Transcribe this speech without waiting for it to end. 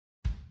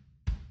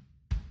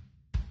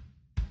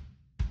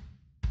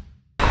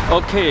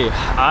Okay,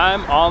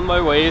 I'm on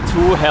my way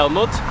to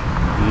Helmut.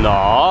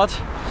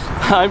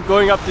 I'm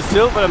going up this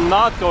hill, but I'm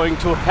not going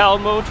to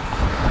Helmut.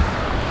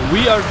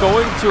 We are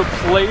going to a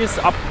place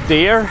up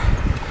there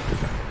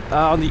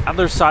on the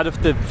other side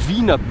of the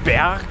Wiener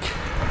Berg,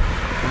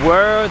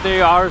 where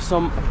there are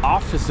some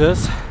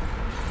offices,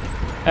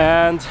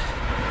 and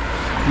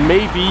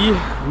maybe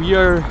we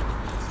are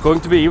going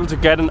to be able to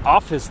get an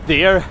office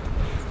there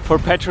for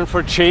Patron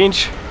for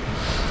Change.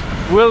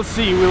 We'll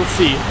see.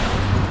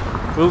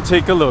 We'll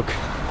take a look.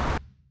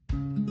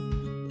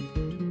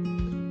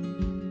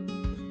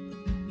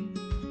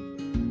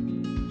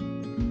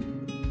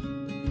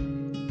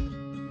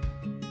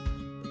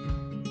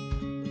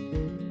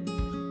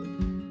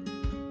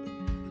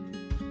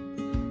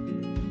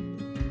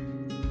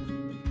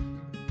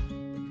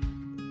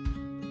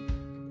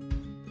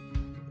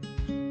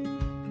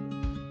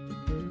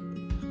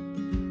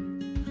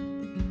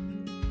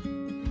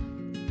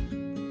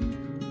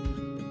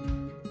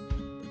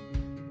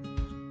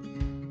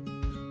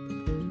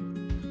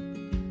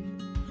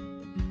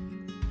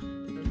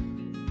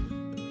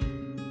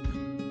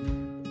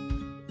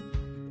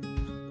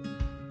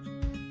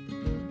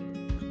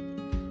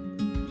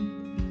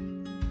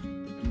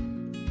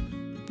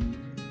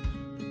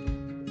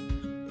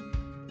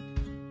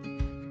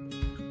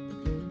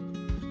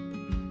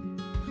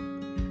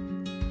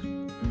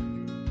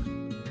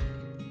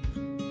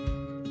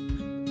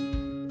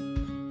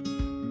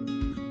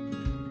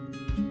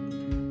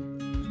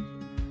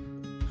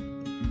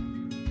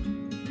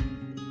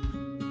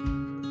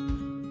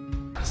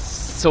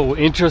 So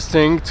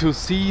interesting to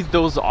see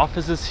those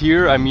offices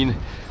here. I mean,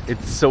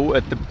 it's so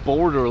at the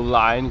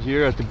borderline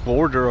here, at the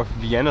border of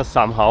Vienna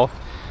somehow.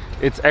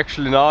 It's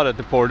actually not at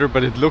the border,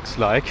 but it looks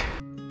like.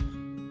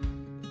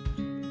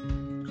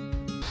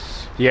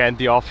 Yeah, and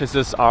the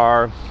offices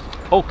are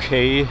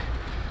okay.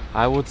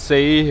 I would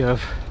say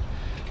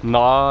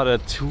not a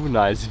too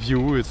nice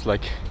view. It's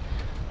like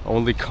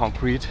only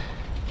concrete.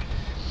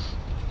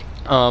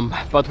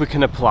 But we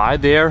can apply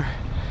there.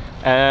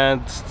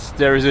 And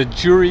there is a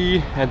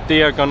jury, and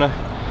they are gonna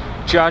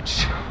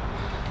judge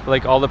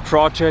like all the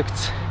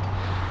projects,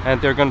 and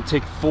they're gonna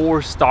take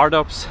 4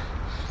 startups,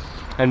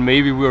 and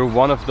maybe we're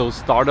one of those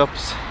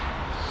startups.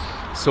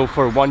 So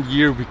for 1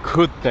 year we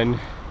could then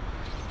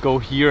go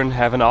here and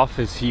have an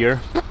office here.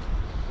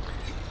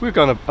 We're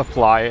gonna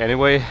apply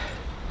anyway,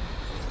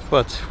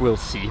 but we'll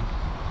see.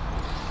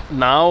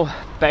 Now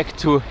back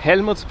to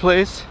Helmut's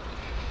place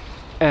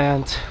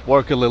and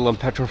work a little on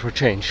Patron for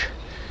Change.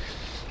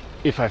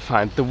 If I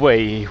find the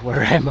way,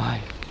 where am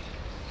I?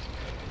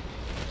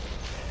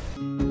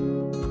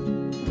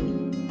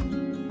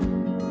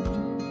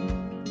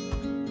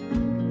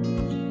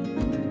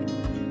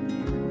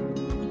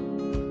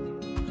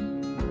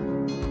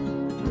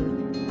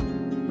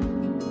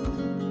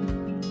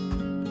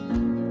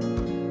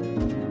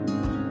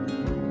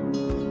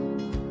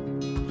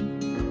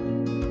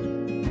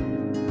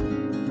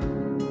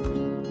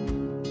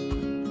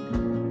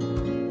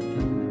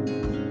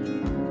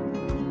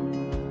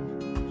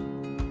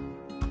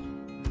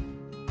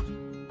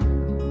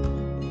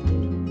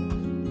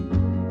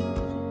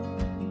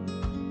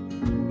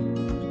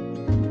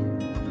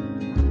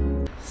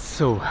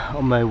 So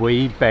on my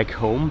way back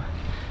home,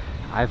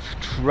 I've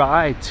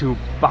tried to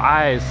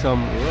buy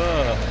some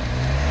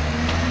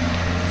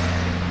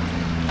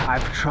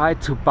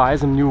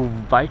new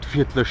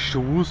Waldviertler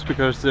shoes,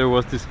 because there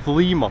was this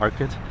flea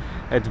market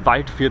at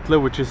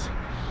Waldviertler, which is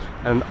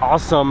an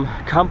awesome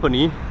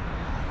company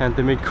and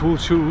they make cool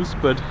shoes,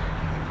 but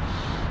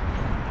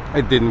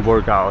it didn't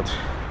work out.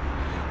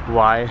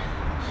 Why?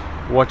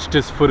 Watch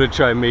this footage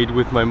I made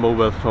with my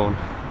mobile phone.